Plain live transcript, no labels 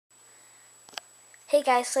Hey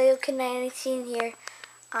guys, Lego Kid 19 here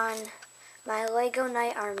on my Lego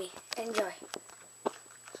Knight Army. Enjoy.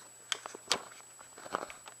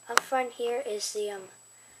 Up front here is the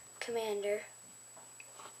commander.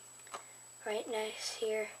 Right next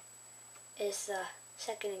here is the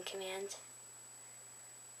second in command.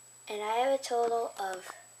 And I have a total of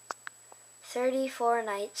 34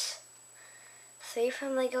 knights. 3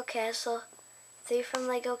 from Lego Castle, 3 from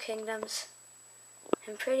Lego Kingdoms,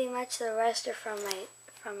 and pretty much the rest are from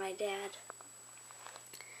my dad.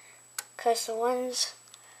 Cause the ones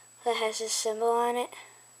that has his symbol on it,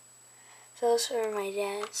 those are my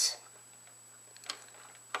dad's.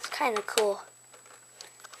 It's kind of cool.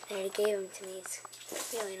 They already gave them to me.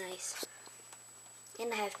 It's really nice.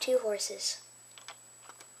 And I have 2 horses.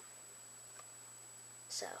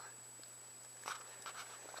 So.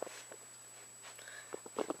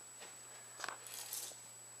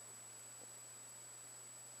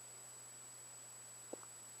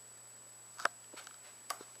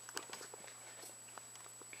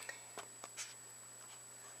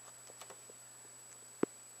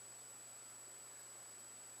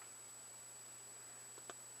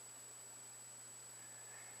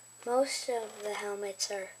 Most of the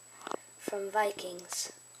helmets are from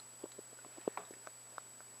Vikings.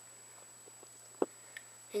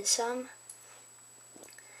 And some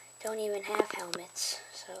don't even have helmets,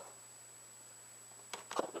 so.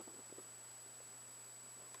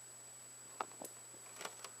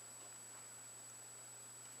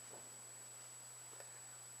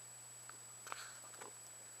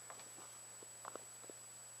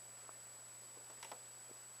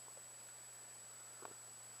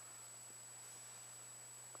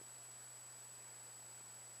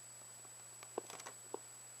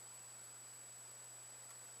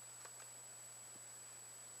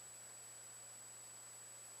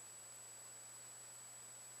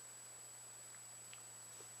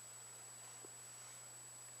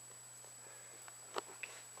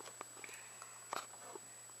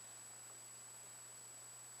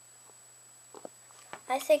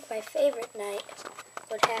 I think my favorite knight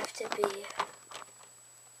would have to be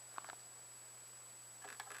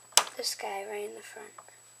this guy right in the front.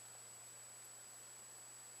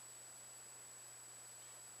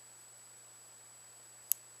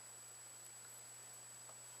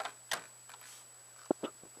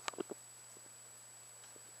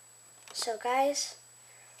 So guys,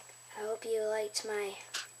 I hope you liked my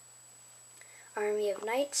army of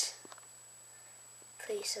knights.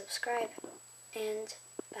 Please subscribe and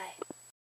bye.